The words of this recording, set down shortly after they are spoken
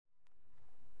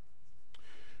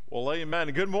Well, amen.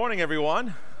 Good morning,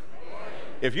 everyone.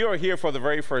 If you are here for the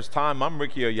very first time, I'm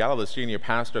Ricky Ayala, the senior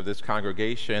pastor of this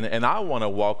congregation, and I want to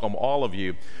welcome all of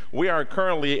you. We are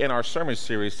currently in our sermon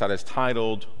series that is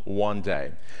titled One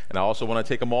Day. And I also want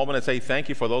to take a moment and say thank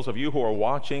you for those of you who are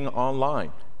watching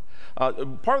online.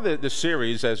 Part of the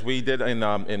series, as we did in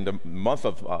the month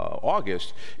of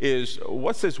August, is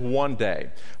what's this one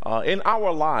day? In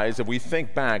our lives, if we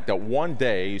think back that one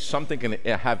day something can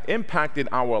have impacted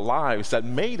our lives that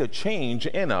made a change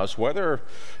in us, whether,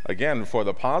 again, for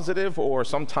the positive or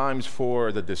sometimes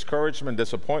for the discouragement,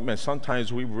 disappointment,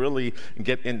 sometimes we really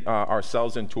get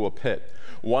ourselves into a pit.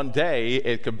 One day,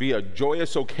 it could be a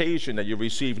joyous occasion that you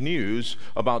receive news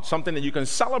about something that you can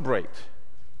celebrate.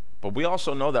 But we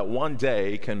also know that one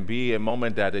day can be a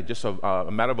moment that it's just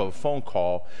a matter of a phone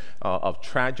call of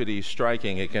tragedy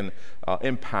striking. It can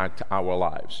impact our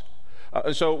lives.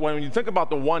 So when you think about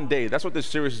the one day, that's what this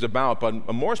series is about,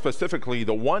 but more specifically,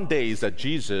 the one days that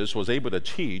Jesus was able to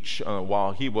teach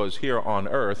while he was here on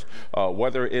earth,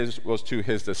 whether it was to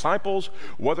his disciples,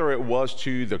 whether it was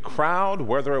to the crowd,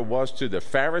 whether it was to the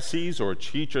Pharisees or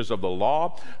teachers of the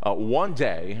law, one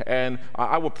day. And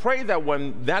I would pray that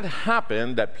when that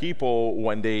happened, that people,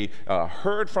 when they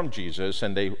heard from Jesus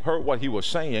and they heard what he was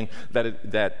saying,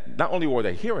 that not only were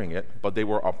they hearing it, but they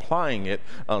were applying it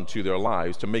to their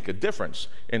lives to make a difference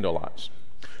in their lives.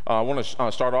 I want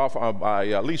to start off by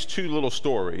at least two little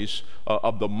stories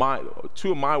of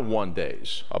two of my one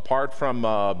days. Apart from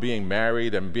being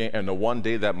married and the one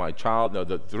day that my child,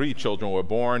 the three children were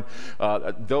born,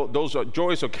 those are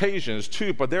joyous occasions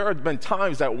too. But there have been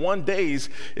times that one days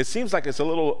it seems like it's a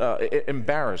little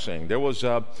embarrassing. There was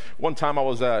one time I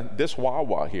was at this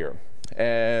Wawa here.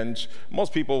 And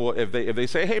most people, if they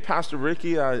say, "Hey, Pastor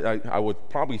Ricky," I would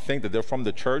probably think that they're from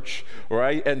the church,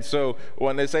 right? And so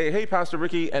when they say, "Hey, Pastor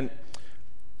Ricky," and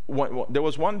there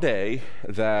was one day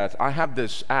that I have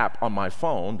this app on my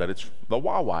phone that it's the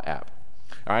Wawa app.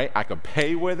 All right, I can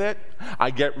pay with it. I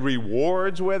get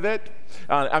rewards with it.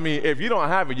 I mean, if you don't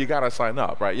have it, you got to sign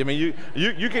up, right? I mean,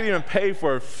 you can even pay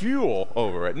for fuel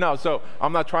over it. No, so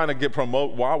I'm not trying to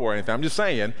promote Wawa or anything. I'm just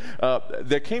saying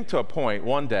there came to a point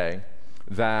one day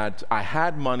that I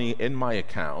had money in my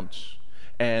account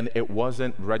and it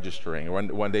wasn't registering.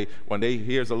 When they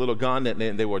here's a little gun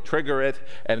and they will trigger it,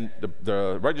 and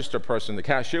the register person, the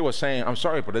cashier, was saying, "I'm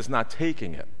sorry, but it's not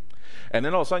taking it." And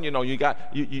then all of a sudden, you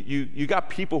got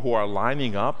people who are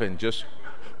lining up and just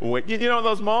wait.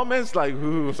 Those moments like,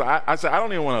 so I said, I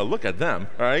don't even want to look at them,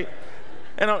 right?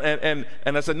 And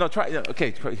I said, "No, try.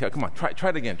 Okay, come on, try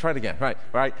it again,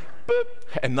 right, boop,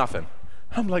 and nothing."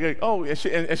 I'm like, "Oh,"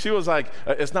 and she was like,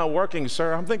 "It's not working,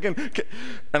 sir." I'm thinking,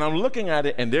 and I'm looking at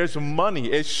it, and there's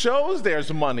money. It shows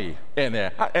there's money in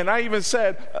there. And I even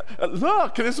said,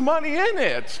 "Look, there's money in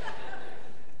it."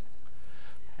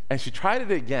 And she tried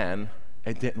it again.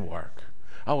 It didn't work.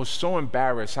 I was so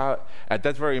embarrassed. At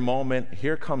that very moment,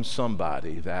 here comes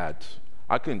somebody that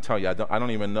I couldn't tell you. I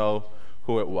don't even know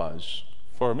who it was.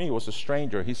 For me, it was a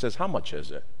stranger. He says, "How much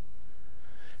is it?"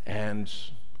 And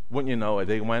wouldn't you know it,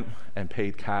 they went and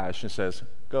paid cash and says,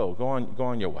 go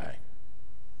on your way.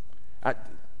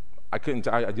 I couldn't.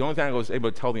 The only thing I was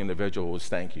able to tell the individual was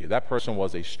thank you. That person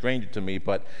was a stranger to me,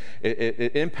 but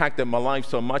it impacted my life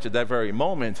so much at that very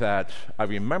moment that I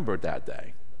remembered that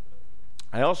day.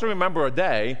 I also remember a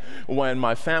day when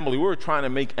my family, we were trying to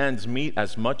make ends meet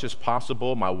as much as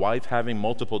possible. My wife having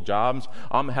multiple jobs,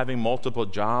 I'm having multiple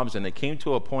jobs, and it came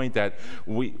to a point that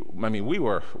we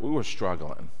were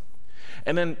struggling.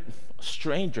 And then a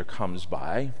stranger comes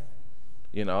by,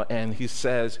 and he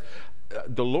says,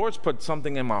 "The Lord's put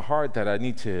something in my heart that I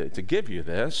need to give you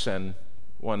this." And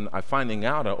when I'm finding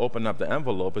out, I open up the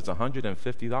envelope, it's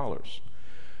 $150.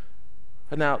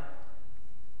 And now,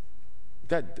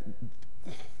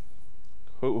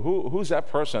 who's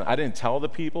that person? I didn't tell the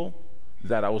people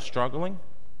that I was struggling.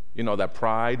 That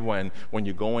pride when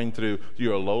you're going through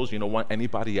your lows, you don't want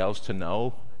anybody else to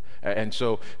know. And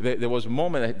so there was a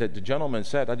moment that the gentleman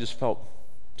said, I just felt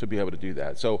to be able to do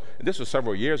that. So this was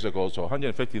several years ago, so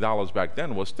 $150 back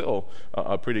then was still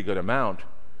a pretty good amount.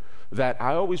 That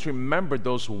I always remembered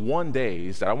those one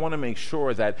days that I want to make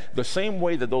sure that the same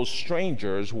way that those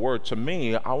strangers were to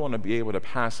me, I want to be able to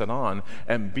pass it on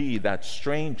and be that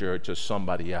stranger to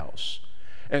somebody else.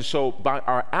 And so by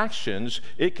our actions,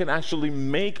 it can actually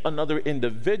make another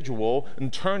individual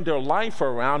and turn their life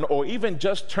around, or even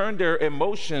just turn their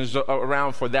emotions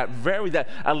around for that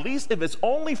at least if it's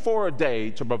only for a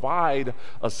day, to provide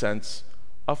a sense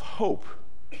of hope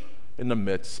in the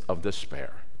midst of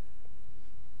despair.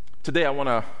 Today I want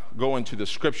to go into the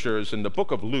scriptures in the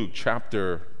book of Luke,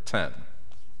 chapter 10.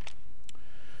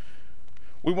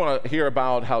 We want to hear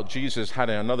about how Jesus had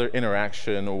another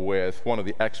interaction with one of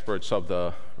the experts of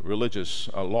the religious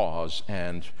laws,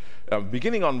 and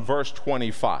beginning on verse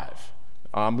 25.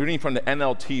 I'm reading from the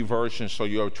NLT version, so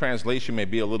your translation may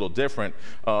be a little different.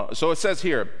 So it says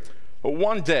here,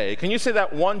 one day, can you say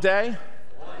that, one day?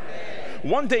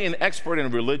 One day an expert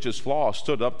in religious law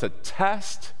stood up to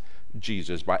test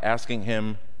Jesus by asking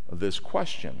him this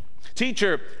question.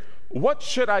 Teacher, what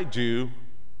should I do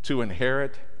to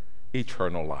inherit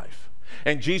eternal life?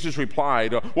 And Jesus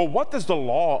replied, well, what does the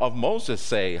law of Moses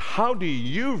say? How do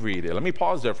you read it? Let me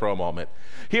pause there for a moment.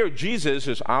 Here, Jesus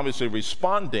is obviously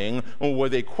responding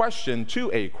with a question to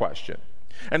a question.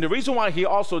 And the reason why he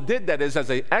also did that is, as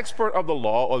an expert of the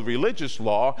law or religious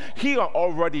law, he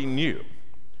already knew.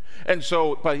 And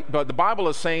so, but the Bible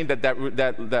is saying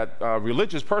that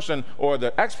religious person or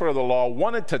the expert of the law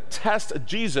wanted to test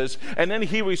Jesus, and then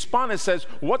he responded, says,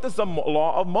 what does the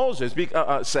law of Moses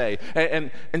say?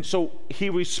 And so he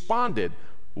responded.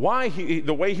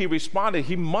 The way he responded,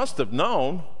 he must have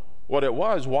known what it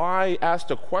was. Why ask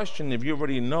the question if you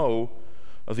already know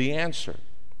the answer?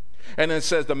 And it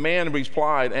says, the man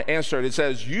replied and answered, it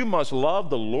says, you must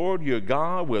love the Lord your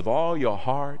God with all your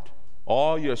heart,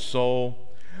 all your soul,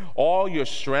 all your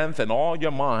strength, and all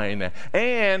your mind,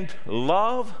 and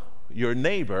love your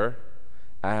neighbor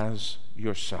as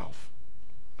yourself.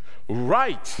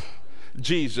 Right,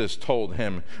 Jesus told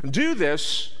him, do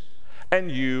this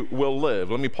and you will live.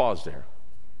 Let me pause there.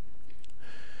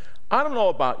 I don't know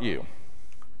about you,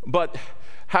 but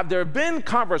have there been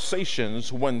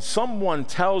conversations when someone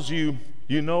tells you,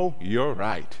 you know, you're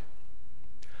right?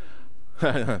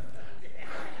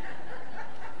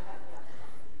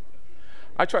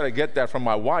 I try to get that from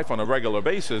my wife on a regular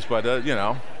basis, but, you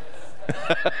know.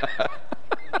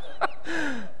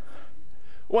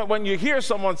 When you hear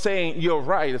someone saying you're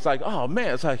right, it's like, oh,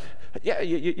 man, it's like, yeah,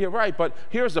 you're right. But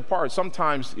here's the part.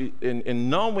 Sometimes in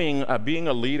knowing, being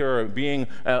a leader, being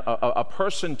a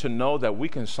person to know that we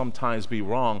can sometimes be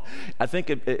wrong, I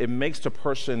think it makes the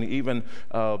person even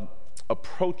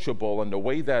approachable in the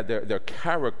way that their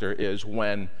character is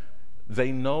when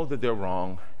they know that they're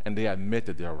wrong and they admit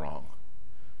that they're wrong.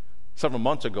 Several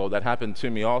months ago, that happened to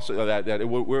me also, that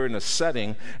we're in a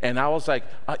setting, and I was like,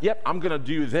 yep, I'm going to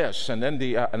do this. And then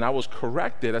and I was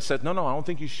corrected. I said, no, I don't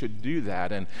think you should do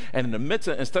that. And in the midst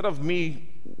of, instead of me,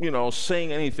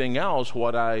 saying anything else,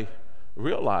 what I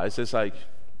realized is like,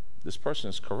 this person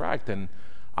is correct. And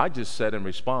I just said in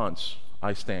response,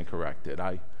 I stand corrected.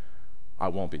 I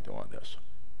won't be doing this.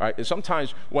 Right? And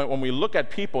sometimes when we look at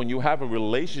people and you have a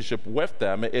relationship with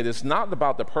them, it is not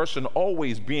about the person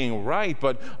always being right,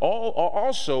 but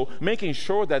also making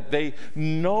sure that they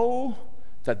know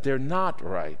that they're not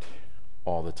right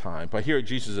all the time. But here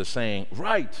Jesus is saying,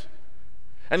 right.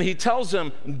 And he tells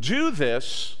them, do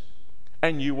this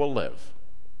and you will live.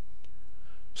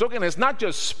 So again, it's not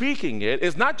just speaking it.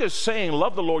 It's not just saying,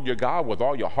 love the Lord your God with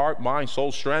all your heart, mind,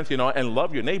 soul, strength, and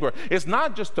love your neighbor. It's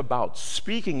not just about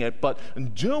speaking it, but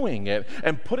doing it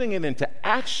and putting it into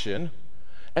action.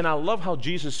 And I love how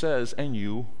Jesus says, and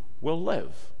you will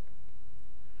live.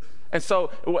 And so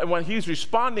when he's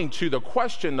responding to the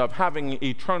question of having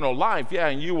eternal life, yeah,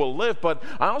 and you will live, but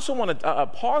I also want to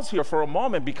pause here for a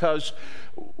moment, because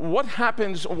what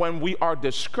happens when we are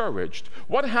discouraged?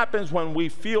 What happens when we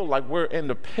feel like we're in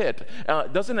the pit?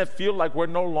 Doesn't it feel like we're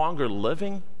no longer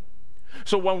living?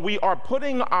 So when we are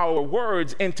putting our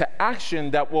words into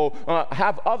action that will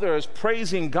have others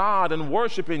praising God and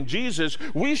worshiping Jesus,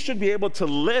 we should be able to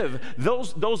live.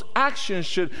 Those actions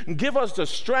should give us the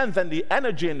strength and the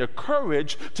energy and the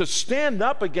courage to stand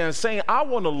up again, saying, I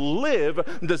want to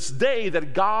live this day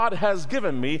that God has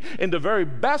given me in the very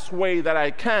best way that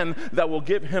I can, that will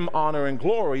give him honor and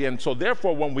glory. And so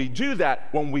therefore, when we do that,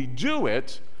 when we do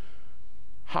it,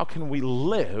 how can we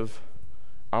live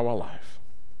our life?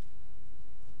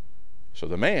 So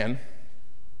the man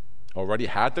already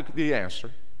had the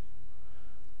answer,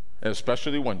 and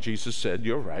especially when Jesus said,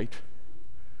 you're right.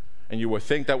 And you would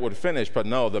think that would finish, but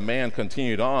no, the man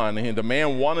continued on, and the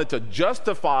man wanted to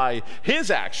justify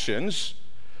his actions,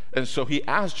 and so he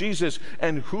asked Jesus,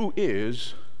 and who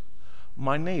is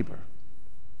my neighbor?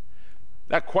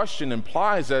 That question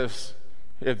implies as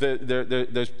if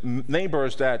there's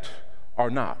neighbors that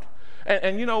are not.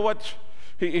 And you know what?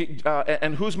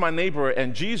 And who's my neighbor?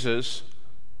 And Jesus,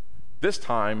 this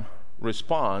time,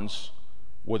 responds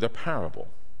with a parable.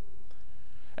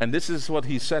 And this is what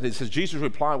he said. It says, Jesus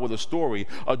replied with a story.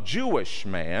 A Jewish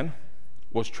man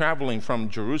was traveling from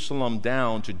Jerusalem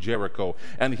down to Jericho,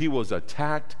 and he was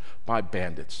attacked by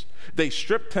bandits. They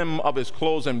stripped him of his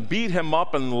clothes and beat him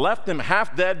up and left him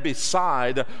half dead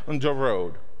beside the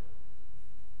road.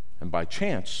 And And by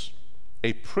chance,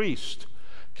 a priest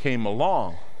came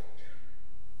along.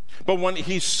 But when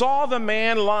he saw the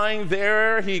man lying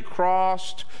there, he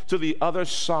crossed to the other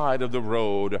side of the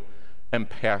road and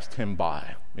passed him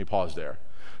by. Let me pause there.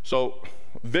 So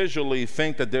visually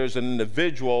think that there's an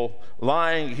individual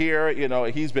lying here.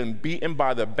 He's been beaten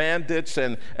by the bandits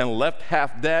and left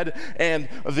half dead. And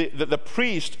the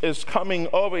priest is coming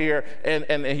over here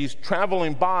and he's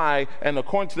traveling by. And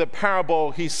according to the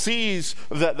parable, he sees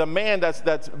the man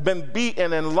that's been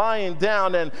beaten and lying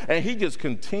down. And he just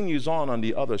continues on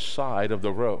the other side of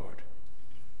the road.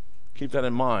 Keep that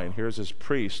in mind. Here's this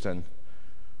priest and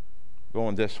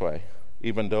going this way,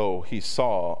 even though he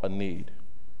saw a need.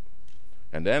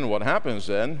 And then what happens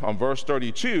then, on verse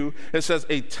 32, it says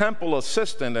a temple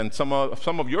assistant, and some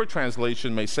of your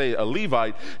translation may say a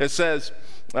Levite. It says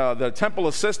the temple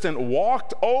assistant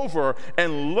walked over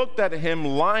and looked at him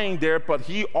lying there, but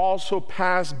he also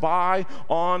passed by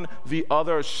on the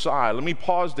other side. Let me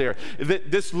pause there.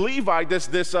 This Levite,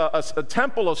 this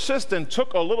temple assistant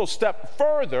took a little step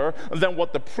further than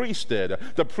what the priest did.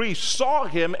 The priest saw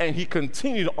him and he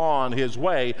continued on his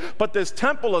way, but this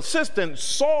temple assistant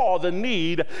saw the need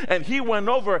and he went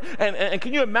over, and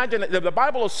can you imagine, the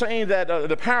Bible is saying that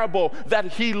the parable, that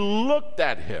he looked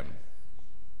at him.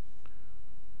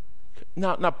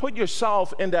 Now put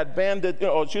yourself in that bandit,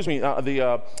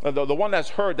 the one that's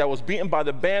hurt, that was beaten by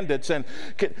the bandits, and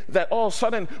that all of a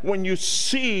sudden when you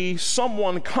see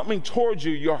someone coming towards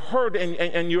you, you're hurt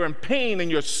and you're in pain and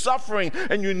you're suffering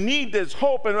and you need this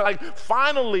hope, and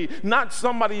finally, not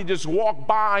somebody just walked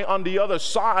by on the other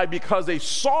side because they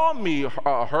saw me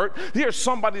hurt. Here's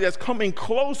somebody that's coming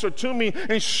closer to me,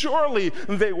 and surely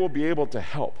they will be able to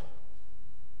help.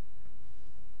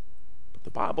 The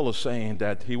Bible is saying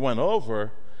that he went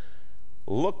over,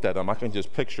 looked at him. I can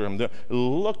just picture him there,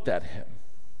 looked at him.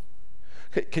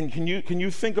 Can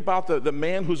you think about the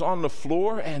man who's on the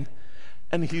floor and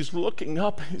he's looking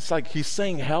up? It's like he's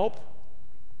saying help.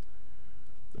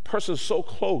 The person is so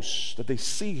close that they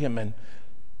see him, and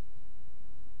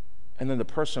then the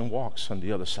person walks on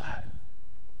the other side.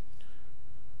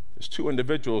 There's two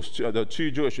individuals, the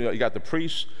two Jewish, you got the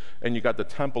priest and you got the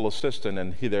temple assistant,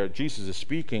 and Jesus is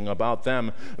speaking about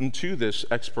them to this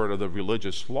expert of the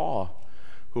religious law,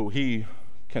 who he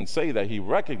can say that he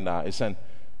recognized, and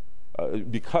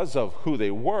because of who they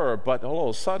were, but all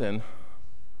of a sudden,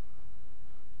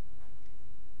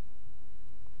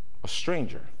 a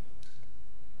stranger.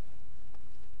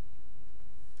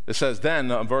 It says then,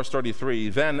 verse 33,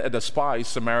 then a despised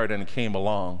Samaritan came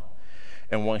along.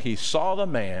 And when he saw the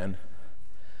man,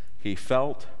 he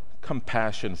felt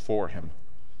compassion for him.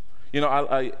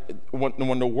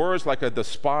 When the words like a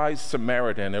despised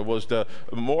Samaritan, it was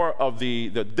more of the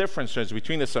differences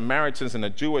between the Samaritans and the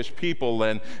Jewish people,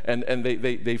 and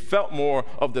they felt more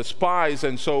of despise.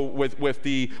 And so with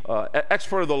the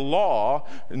expert of the law,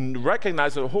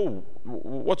 recognized that,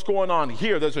 what's going on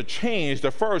here? There's a change.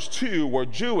 The first two were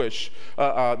Jewish,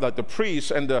 the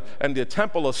priest and the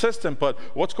temple assistant, but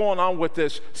what's going on with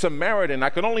this Samaritan?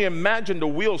 I can only imagine the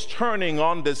wheels turning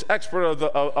on this expert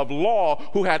of law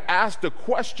who had asked the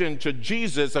question to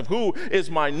Jesus of who is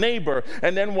my neighbor,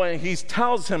 and then when he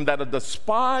tells him that a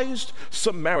despised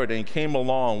Samaritan came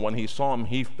along, when he saw him,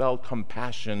 he felt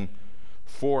compassion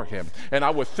for him. And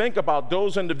I would think about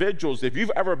those individuals, if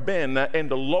you've ever been in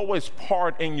the lowest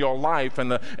part in your life,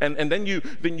 and then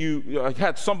you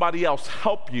had somebody else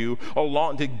help you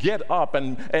along to get up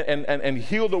and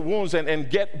heal the wounds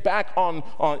and get back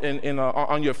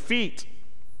on your feet.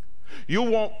 You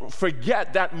won't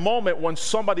forget that moment when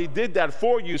somebody did that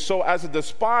for you. So as a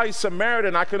despised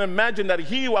Samaritan, I can imagine that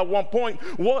he at one point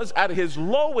was at his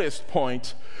lowest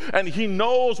point, and he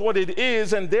knows what it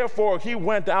is, and therefore he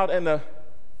went out and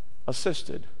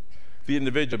assisted the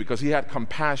individual because he had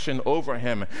compassion over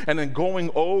him. And then going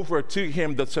over to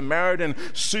him, the Samaritan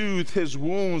soothed his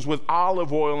wounds with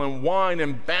olive oil and wine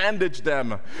and bandaged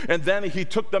them. And then he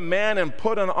took the man and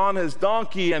put him on his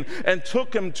donkey and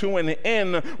took him to an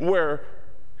inn where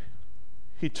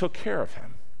he took care of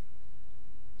him.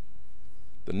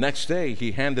 The next day,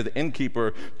 he handed the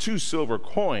innkeeper 2 silver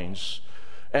coins.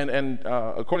 And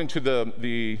according to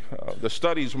the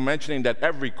studies mentioning that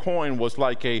every coin was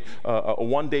like a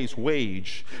 1 day's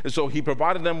wage. And so he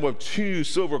provided them with 2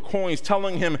 silver coins,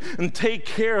 telling him, and take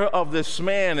care of this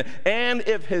man, and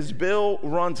if his bill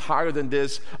runs higher than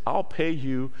this, I'll pay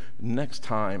you next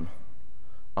time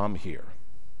I'm here.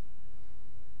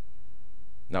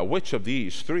 Now, which of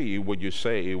these 3 would you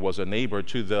say was a neighbor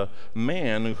to the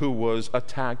man who was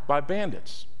attacked by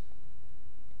bandits?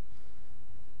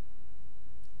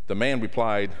 The man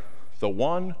replied, the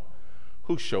one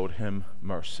who showed him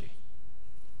mercy.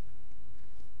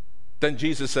 Then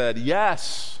Jesus said,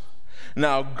 yes,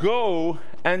 now go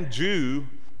and do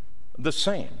the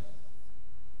same.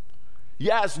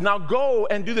 Yes, now go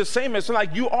and do the same. It's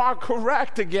like you are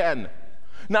correct again.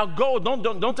 Now go,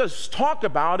 don't just talk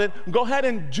about it. Go ahead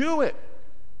and do it.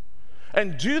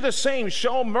 And do the same,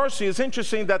 show mercy. It's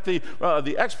interesting that the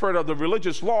expert of the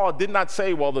religious law did not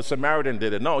say, well, the Samaritan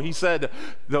did it. No, he said,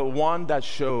 the one that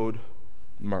showed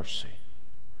mercy.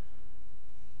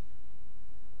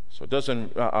 So it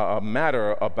doesn't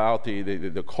matter about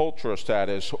the cultural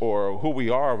status or who we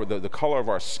are, the color of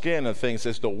our skin and things.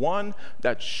 It's the one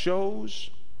that shows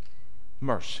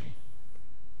mercy.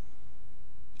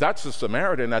 That's the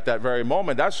Samaritan at that very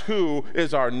moment. That's who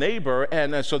is our neighbor.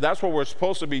 And so that's what we're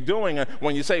supposed to be doing.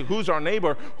 When you say, who's our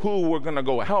neighbor, who we're going to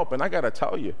go help. And I got to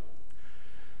tell you,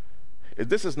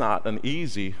 this is not an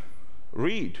easy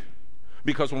read.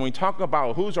 Because when we talk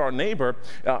about who's our neighbor,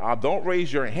 don't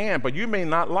raise your hand, but you may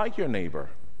not like your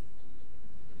neighbor.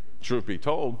 Truth be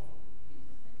told.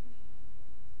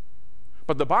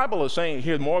 But the Bible is saying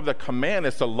here more of the command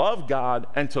is to love God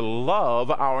and to love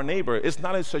our neighbor. It's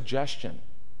not a suggestion.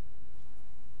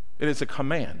 It is a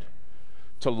command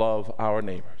to love our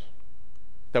neighbors.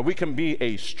 That we can be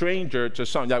a stranger to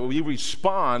someone, that we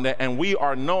respond and we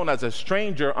are known as a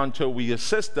stranger until we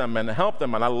assist them and help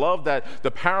them. And I love that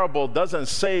the parable doesn't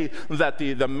say that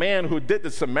the man who did the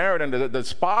Samaritan, the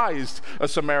despised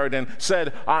Samaritan,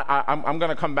 said, I'm going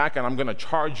to come back and I'm going to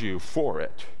charge you for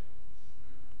it.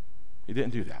 He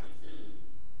didn't do that.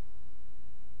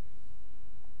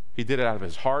 He did it out of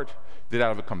his heart, did it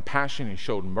out of compassion. He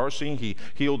showed mercy. He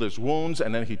healed his wounds,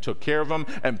 and then he took care of them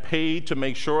and paid to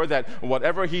make sure that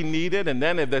whatever he needed, and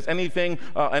then if there's anything,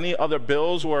 any other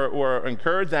bills were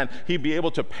incurred, then he'd be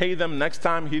able to pay them next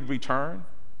time he'd return.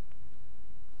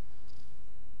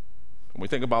 When we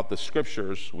think about the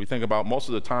scriptures, we think about most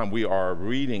of the time we are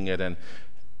reading it,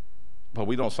 but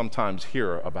we don't sometimes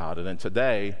hear about it. And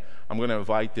today, I'm going to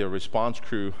invite the response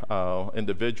crew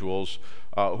individuals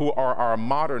who are our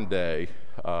modern day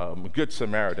Good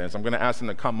Samaritans. I'm going to ask them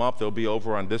to come up. They'll be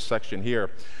over on this section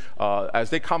here. As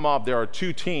they come up, there are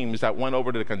two teams that went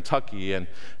over to Kentucky. And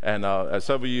as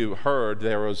some of you heard,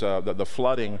 there was the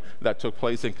flooding that took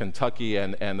place in Kentucky.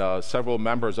 And several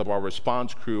members of our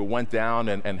response crew went down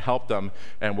and helped them.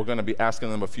 And we're going to be asking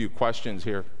them a few questions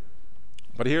here.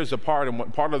 But here's the part,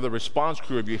 and part of the response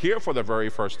crew, if you're here for the very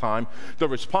first time, the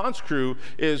response crew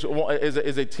is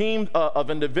a team of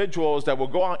individuals that will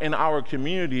go out in our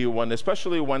community,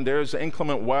 especially when there's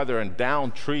inclement weather and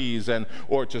down trees,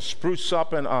 or to spruce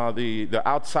up in the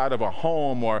outside of a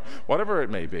home or whatever it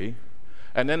may be.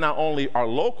 And then not only are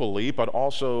locally, but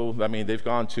also, they've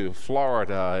gone to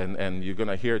Florida, and you're going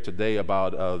to hear today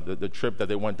about the trip that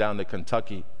they went down to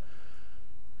Kentucky.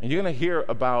 And you're going to hear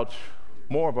about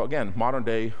more of, again,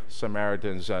 modern-day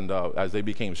Samaritans and as they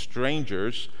became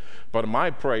strangers. But my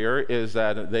prayer is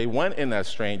that they went in as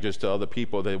strangers to other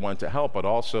people they went to help, but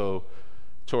also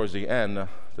towards the end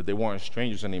that they weren't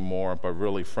strangers anymore, but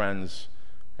really friends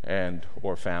and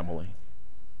or family.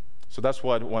 So that's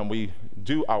what, when we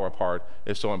do our part,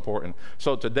 is so important.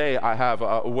 So today I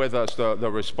have with us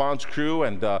the response crew,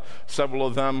 and several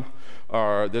of them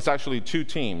there's actually two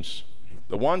teams.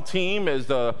 The one team is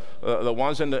the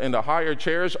ones in the higher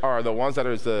chairs are the ones that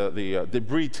is the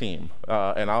debris team,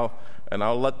 and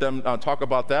I'll let them talk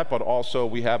about that. But also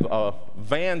we have a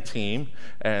van team,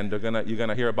 and you're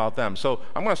gonna hear about them. So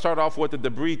I'm gonna start off with the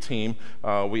debris team.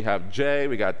 We have Jay,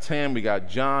 we got Tim, we got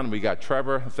John, we got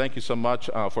Trevor. Thank you so much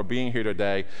for being here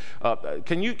today.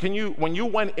 Can you when you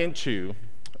went into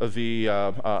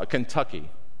the Kentucky,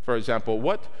 for example,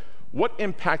 what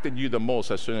impacted you the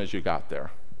most as soon as you got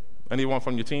there? Anyone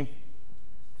from your team?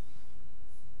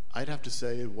 I'd have to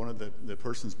say one of the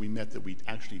persons we met that we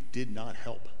actually did not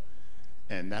help,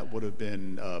 and that would have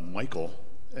been Michael.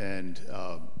 And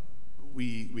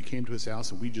we came to his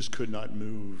house, and we just could not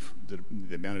move the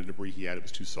amount of debris he had. It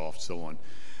was too soft, so on.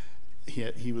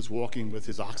 He was walking with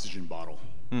his oxygen bottle.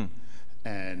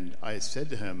 And I said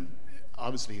to him,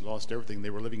 obviously he lost everything. They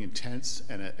were living in tents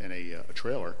and a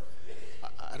trailer.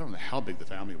 I don't know how big the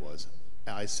family was.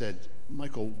 I said,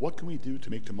 Michael, what can we do to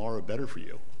make tomorrow better for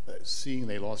you? Seeing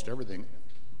they lost everything,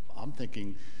 I'm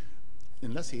thinking,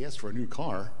 unless he asks for a new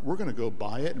car, we're going to go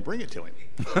buy it and bring it to him.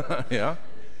 Yeah.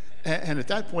 And at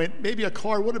that point, maybe a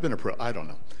car would have been I don't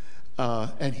know.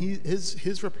 And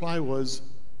his reply was,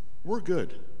 "We're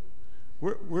good.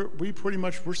 We pretty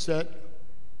much we're set.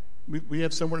 We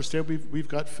have somewhere to stay. We've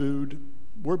got food.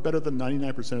 We're better than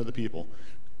 99% of the people.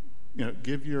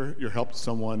 Give your help to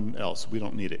someone else. We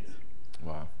don't need it."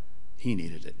 Wow. He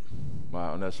needed it.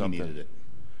 Wow, and that's something. He needed it.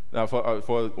 Now,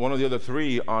 for one of the other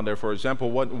three on there, for example,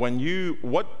 what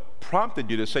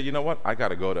prompted you to say, you know what, I got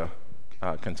to go to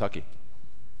Kentucky?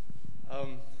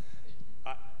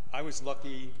 I was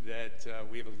lucky that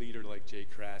we have a leader like Jay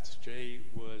Kratz. Jay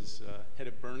was had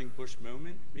a burning bush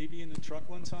moment, maybe in the truck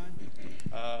one time,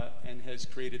 and has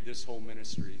created this whole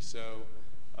ministry. So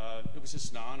it was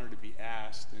just an honor to be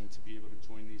asked and to be able to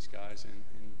join these guys in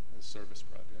a service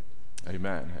project.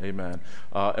 Amen, amen.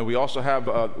 And we also have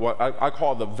what I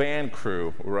call the van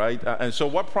crew, right? And so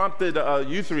what prompted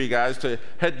you three guys to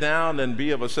head down and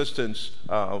be of assistance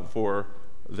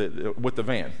with the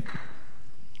van?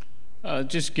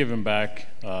 Just giving back.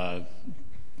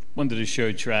 Wanted to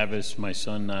show Travis, my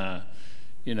son, I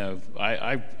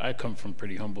come from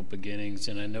pretty humble beginnings,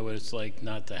 and I know what it's like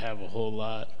not to have a whole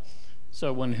lot. So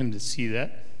I wanted him to see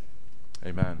that.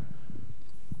 Amen.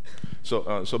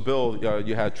 So Bill,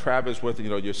 you had Travis with,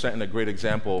 you're setting a great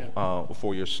example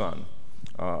for your son,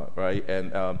 right?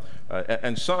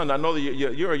 And son, I know that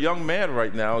you're a young man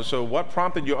right now, so what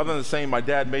prompted you, other than saying, my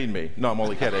dad made me? No, I'm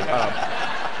only kidding.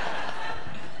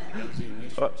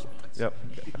 Yep.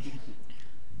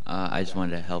 I just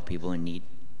wanted to help people in need.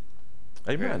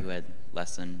 Amen. Who had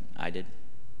less than I did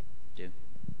do.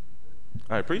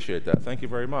 I appreciate that. Thank you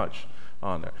very much.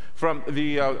 On there, from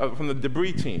the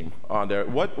debris team on there,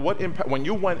 what impact when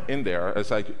you went in there?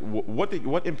 It's like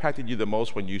what impacted you the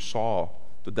most when you saw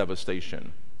the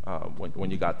devastation when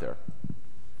you got there?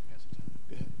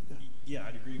 Yeah,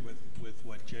 I'd agree with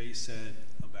what Jay said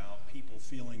about people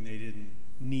feeling they didn't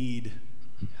need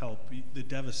help. The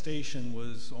devastation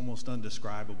was almost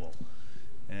undescribable,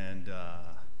 and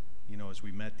as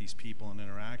we met these people and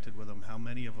interacted with them, how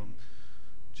many of them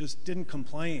just didn't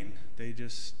complain? They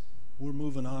just were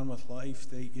moving on with life.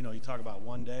 You talk about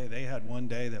one day. They had one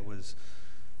day that was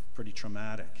pretty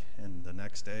traumatic, and the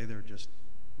next day they're just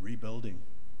rebuilding.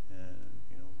 And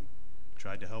we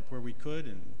tried to help where we could,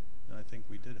 and I think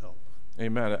we did help.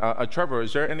 Amen. Trevor,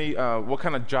 is there any what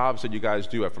kind of jobs did you guys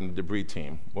do from the debris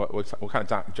team? What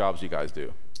kind of jobs do you guys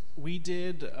do? We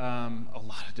did a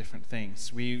lot of different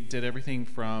things. We did everything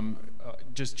from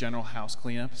just general house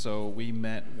cleanup. So we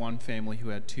met one family who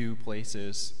had two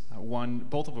places.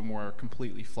 Both of them were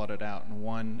completely flooded out, and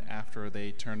one, after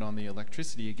they turned on the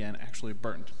electricity again, actually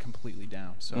burnt completely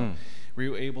down. So we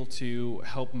were able to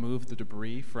help move the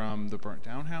debris from the burnt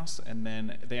down house, and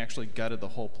then they actually gutted the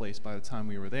whole place by the time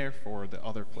we were there for the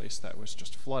other place that was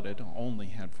just flooded, only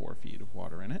had 4 feet of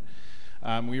water in it.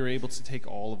 We were able to take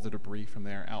all of the debris from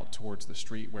there out towards the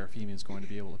street where FEMA is going to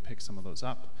be able to pick some of those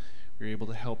up. We were able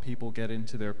to help people get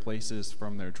into their places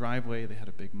from their driveway. They had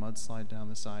a big mudslide down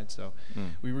the side. So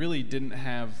we really didn't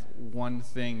have one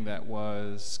thing that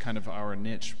was kind of our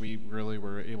niche. We really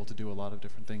were able to do a lot of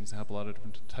different things to help a lot of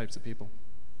different types of people.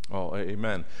 Oh,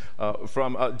 amen.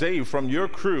 From Dave, from your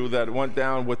crew that went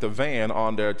down with the van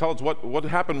on there, tell us what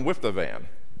happened with the van.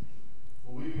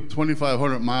 Well, we put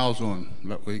 2,500 miles on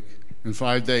that week in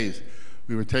 5 days.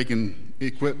 We were taking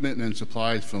equipment and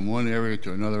supplies from one area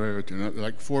to another area to another,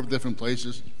 like 4 different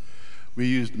places. We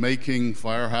used Mayking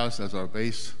Firehouse as our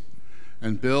base,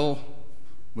 and Bill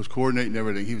was coordinating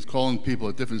everything. He was calling people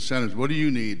at different centers. What do you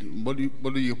need? What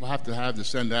do you have to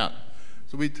send out?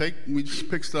 So we just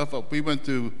picked stuff up. We went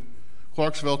to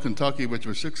Clarksville, Kentucky, which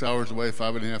was 6 hours away,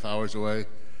 5.5 hours away,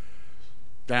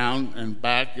 down and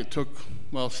back. It took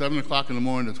 7 o'clock in the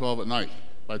morning to 12 at night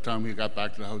by the time we got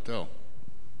back to the hotel.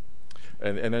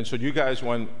 And then so you guys,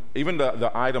 even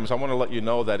the items, I want to let you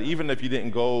know that even if you didn't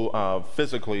go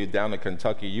physically down to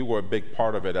Kentucky, you were a big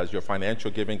part of it as your financial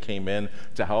giving came in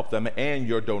to help them, and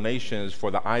your donations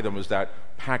for the items that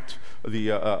packed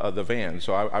the van.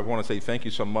 So I want to say thank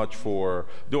you so much for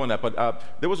doing that. But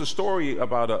there was a story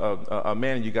about a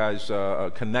man you guys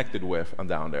connected with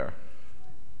down there.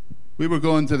 We were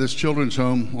going to this children's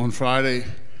home on Friday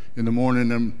in the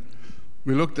morning, and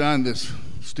we looked down this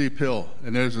steep hill,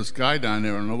 and there's this guy down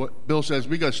there, and Bill says,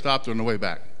 we got stopped on the way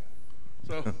back.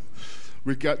 So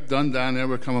we got done down there,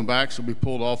 we're coming back, so we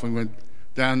pulled off and went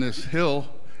down this hill,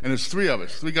 and there's 3 of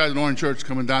us, 3 guys in orange shirts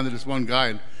coming down to this one guy,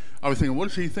 and I was thinking, what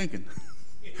is he thinking?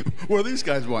 What do these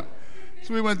guys want?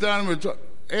 So we went down and we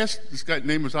asked this guy's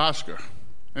name was Oscar,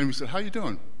 and we said, how you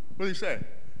doing? What did he say?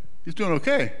 He's doing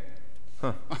okay.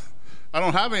 Huh. I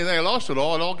don't have anything, I lost it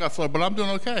all got flooded, but I'm doing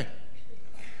okay.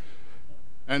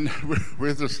 And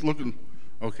we're just looking,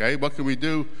 okay, what can we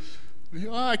do?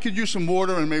 I could use some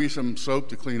water and maybe some soap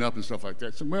to clean up and stuff like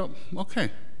that. So, okay.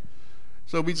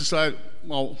 So we decided,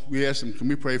 we asked him, can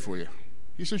we pray for you?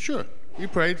 He said, sure. We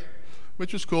prayed,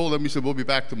 which was cool. Then we said, we'll be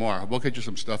back tomorrow. We'll get you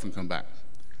some stuff and come back.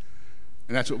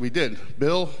 And that's what we did.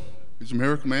 Bill, he's a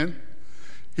miracle man.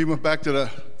 He went back to the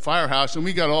firehouse, and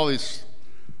we got all these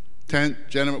tent,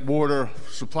 water,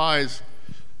 supplies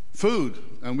food,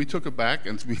 and we took it back,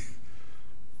 and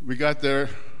we got there,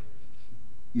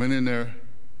 went in there,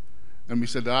 and we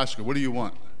said to Oscar, what do you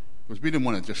want? Because we didn't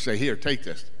want to just say, here, take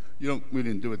this. We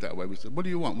didn't do it that way. We said, what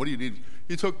do you want? What do you need?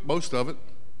 He took most of it.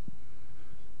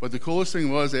 But the coolest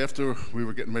thing was, after we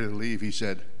were getting ready to leave, he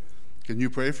said, can you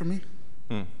pray for me?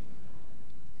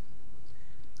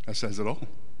 That says it all.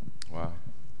 Wow.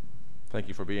 Thank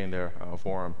you for being there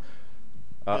for him.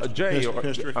 Jay,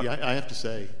 Pastor Ricky, I have to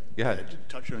say, to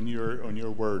touch on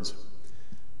your words.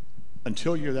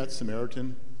 Until you're that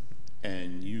Samaritan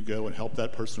and you go and help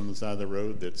that person on the side of the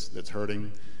road that's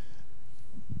hurting,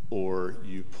 or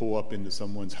you pull up into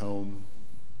someone's home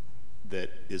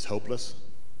that is hopeless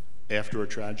after a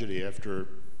tragedy, after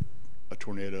a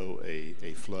tornado,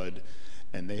 a flood,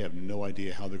 and they have no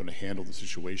idea how they're going to handle the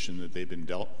situation that they've been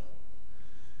dealt,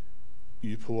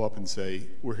 you pull up and say,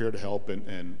 we're here to help,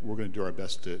 and we're going to do our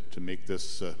best to make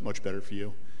this much better for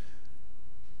you.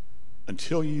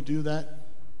 Until you do that,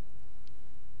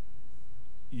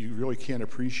 you really can't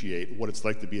appreciate what it's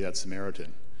like to be that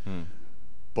Samaritan.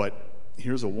 But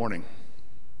here's a warning.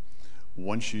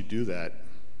 Once you do that,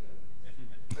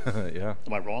 yeah.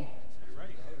 Am I wrong?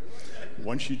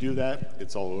 Once you do that,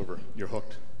 it's all over. You're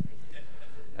hooked.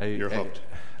 You're hooked.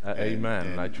 Amen.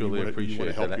 And I truly appreciate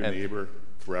that. You want to help your neighbor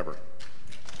forever.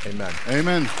 Amen.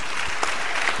 Amen.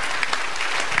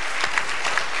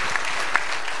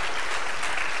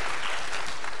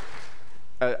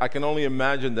 I can only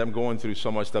imagine them going through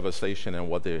so much devastation and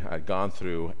what they had gone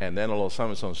through, and then all of a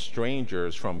sudden some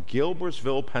strangers from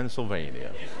Gilbertsville,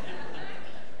 Pennsylvania.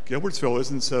 Gilbertsville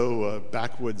isn't so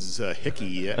backwoods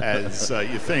hicky as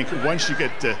you think once you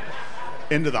get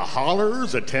into the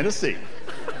hollers of Tennessee.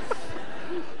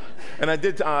 And I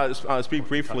did speak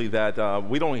briefly that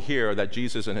we don't hear that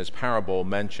Jesus in his parable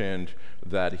mentioned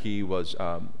that he was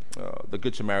the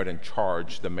Good Samaritan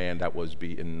charged the man that was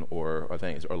beaten or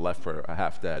left for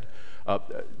half dead.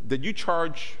 Did you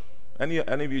charge any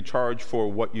of you charge for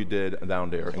what you did down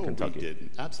there in Kentucky? We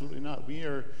didn't. Absolutely not.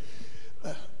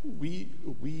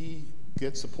 We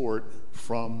get support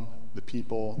from the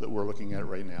people that we're looking at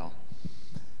right now,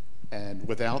 and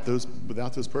without those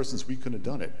persons, we couldn't have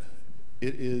done it.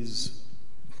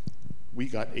 We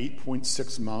got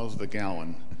 8.6 miles of a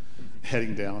gallon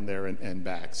heading down there and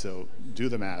back. So do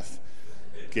the math.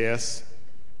 Gas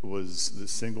was the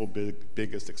single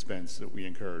biggest expense that we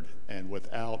incurred, and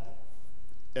without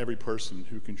every person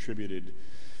who contributed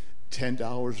 $10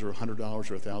 or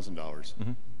 $100 or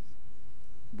 $1,000,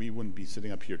 we wouldn't be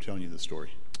sitting up here telling you the story.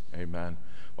 Amen.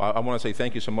 Well, I want to say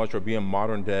thank you so much for being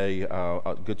modern-day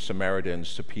Good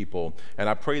Samaritans to people. And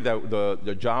I pray that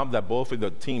the job that both of the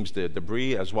teams did, the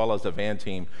Bree as well as the Van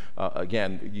team,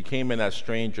 again, you came in as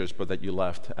strangers, but that you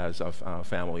left as a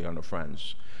family and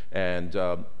friends. And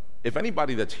if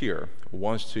anybody that's here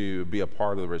wants to be a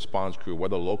part of the response crew,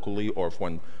 whether locally or if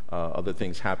when other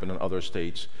things happen in other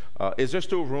states, is there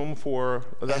still room for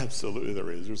that? Absolutely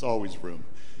there is. There's always room.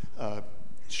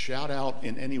 Shout out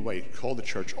in any way. Call the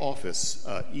church office,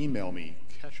 email me,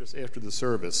 catch us after the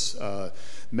service,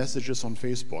 message us on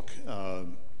Facebook.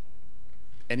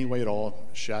 Any way at all,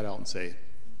 shout out and say,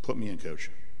 put me in, Coach.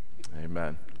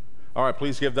 Amen. All right,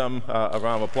 please give them a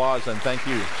round of applause, and thank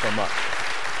you so much.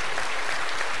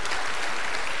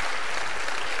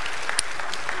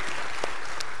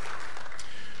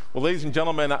 Well, ladies and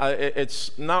gentlemen,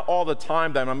 it's not all the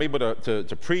time that I'm able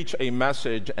to preach a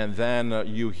message and then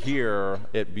you hear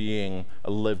it being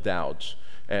lived out.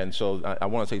 And so I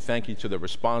want to say thank you to the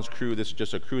response crew. This is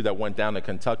just a crew that went down to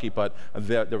Kentucky, but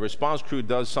the response crew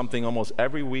does something almost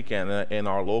every weekend in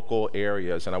our local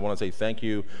areas. And I want to say thank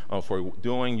you for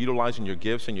utilizing your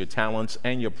gifts and your talents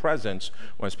and your presence,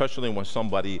 especially when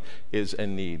somebody is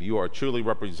in need. You are truly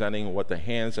representing what the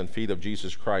hands and feet of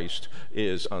Jesus Christ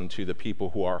is unto the people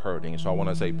who are hurting. So I want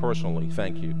to say personally,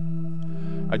 thank you.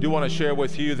 I do want to share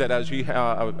with you that as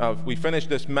we finish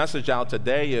this message out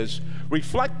today is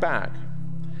reflect back.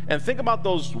 And think about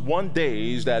those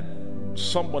days that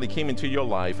somebody came into your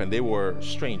life and they were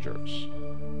strangers.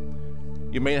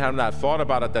 You may have not thought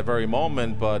about it that very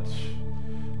moment, but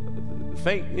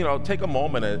take a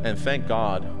moment and thank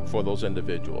God for those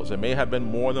individuals. It may have been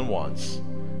more than once,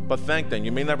 but thank them.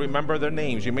 You may not remember their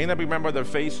names, you may not remember their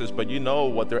faces, but you know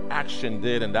what their action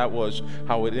did, and that was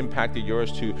how it impacted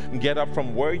yours to get up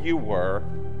from where you were,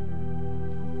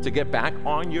 to get back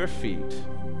on your feet,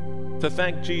 to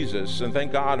thank Jesus and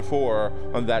thank God for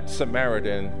that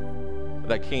Samaritan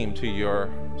that came to your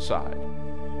side.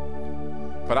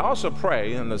 But I also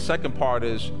pray, and the second part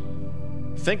is,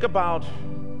 think about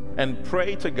and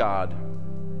pray to God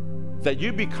that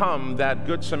you become that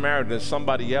Good Samaritan to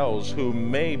somebody else who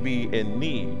may be in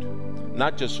need,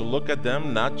 not just look at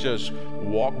them, not just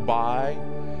walk by,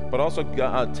 but also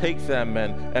take them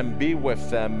and be with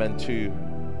them and to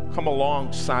come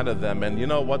alongside of them. And you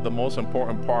know what? The most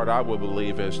important part, I would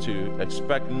believe, is to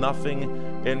expect nothing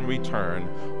in return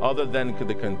other than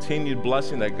the continued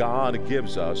blessing that God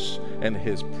gives us in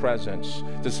His presence.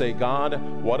 To say, God,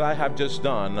 what I have just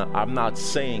done, I'm not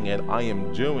saying it, I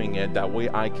am doing it that way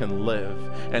I can live.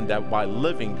 And that by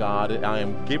living, God, I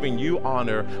am giving you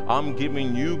honor, I'm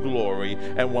giving you glory.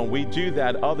 And when we do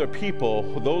that, other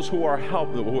people, those who are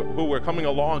who are coming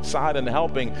alongside and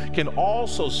helping, can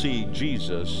also see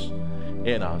Jesus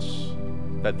in us,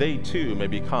 that they too may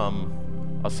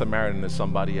become a Samaritan to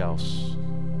somebody else.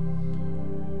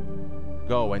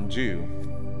 Go and do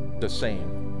the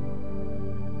same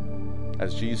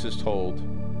as Jesus told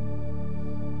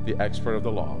the expert of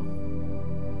the law.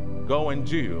 Go and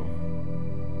do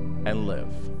and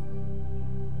live.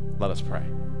 Let us pray.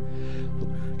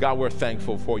 God, we're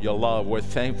thankful for your love. We're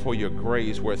thankful for your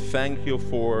grace. We're thankful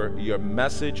for your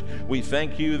message. We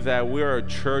thank you that we're a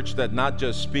church that not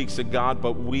just speaks to God,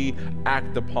 but we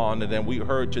act upon it. And we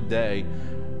heard today,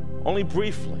 only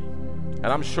briefly, and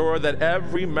I'm sure that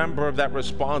every member of that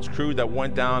response crew that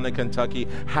went down in Kentucky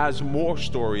has more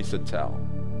stories to tell.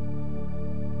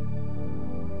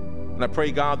 And I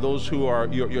pray, God, those who are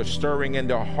you're stirring in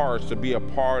their hearts to be a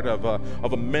part of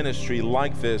a ministry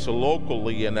like this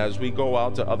locally, and as we go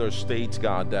out to other states,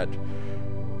 God, that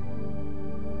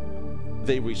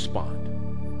they respond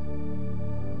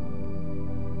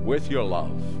with your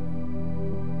love,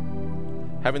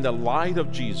 having the light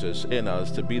of Jesus in us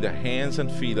to be the hands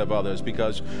and feet of others,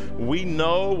 because we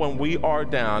know when we are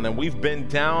down, and we've been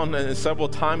down several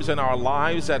times in our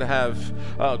lives that have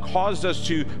caused us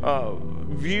to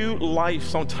view life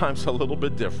sometimes a little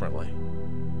bit differently.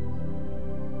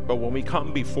 But when we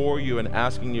come before you and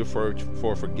asking you for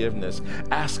forgiveness,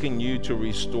 asking you to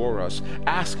restore us,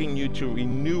 asking you to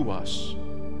renew us,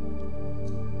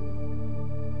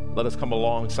 let us come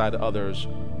alongside others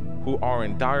who are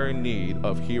in dire need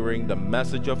of hearing the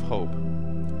message of hope.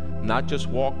 Not just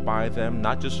walk by them,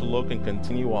 not just look and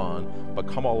continue on, but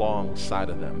come alongside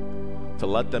of them to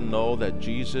let them know that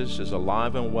Jesus is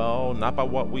alive and well, not by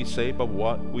what we say, but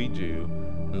what we do.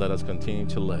 And let us continue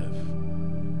to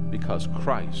live because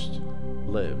Christ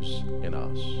lives in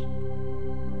us.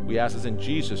 We ask this in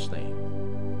Jesus' name.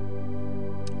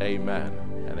 Amen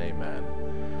and amen.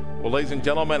 Well, ladies and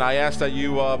gentlemen, I ask that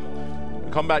you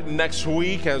come back next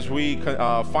week as we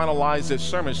finalize this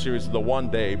sermon series, The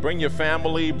One Day. Bring your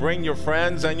family, bring your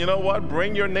friends, and you know what?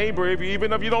 Bring your neighbor,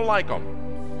 even if you don't like them.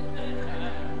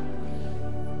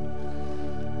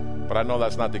 But I know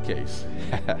that's not the case.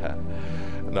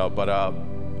 No, but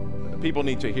people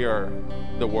need to hear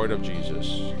the word of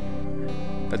Jesus.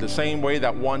 In the same way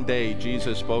that one day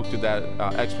Jesus spoke to that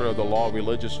expert of the law,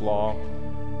 religious law,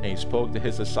 and he spoke to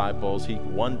his disciples,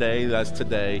 one day, that's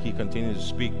today, he continues to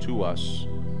speak to us.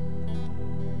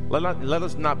 Let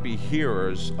us not be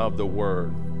hearers of the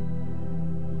word,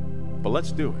 but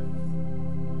let's do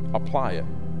it. Apply it,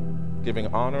 giving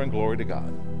honor and glory to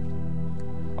God.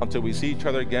 Until we see each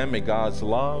other again, may God's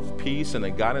love, peace, and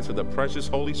the guidance of the precious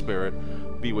Holy Spirit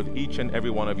be with each and every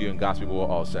one of you, and God's people will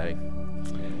all say,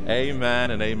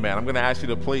 amen and amen. I'm going to ask you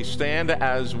to please stand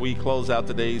as we close out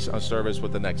today's service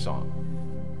with the next song.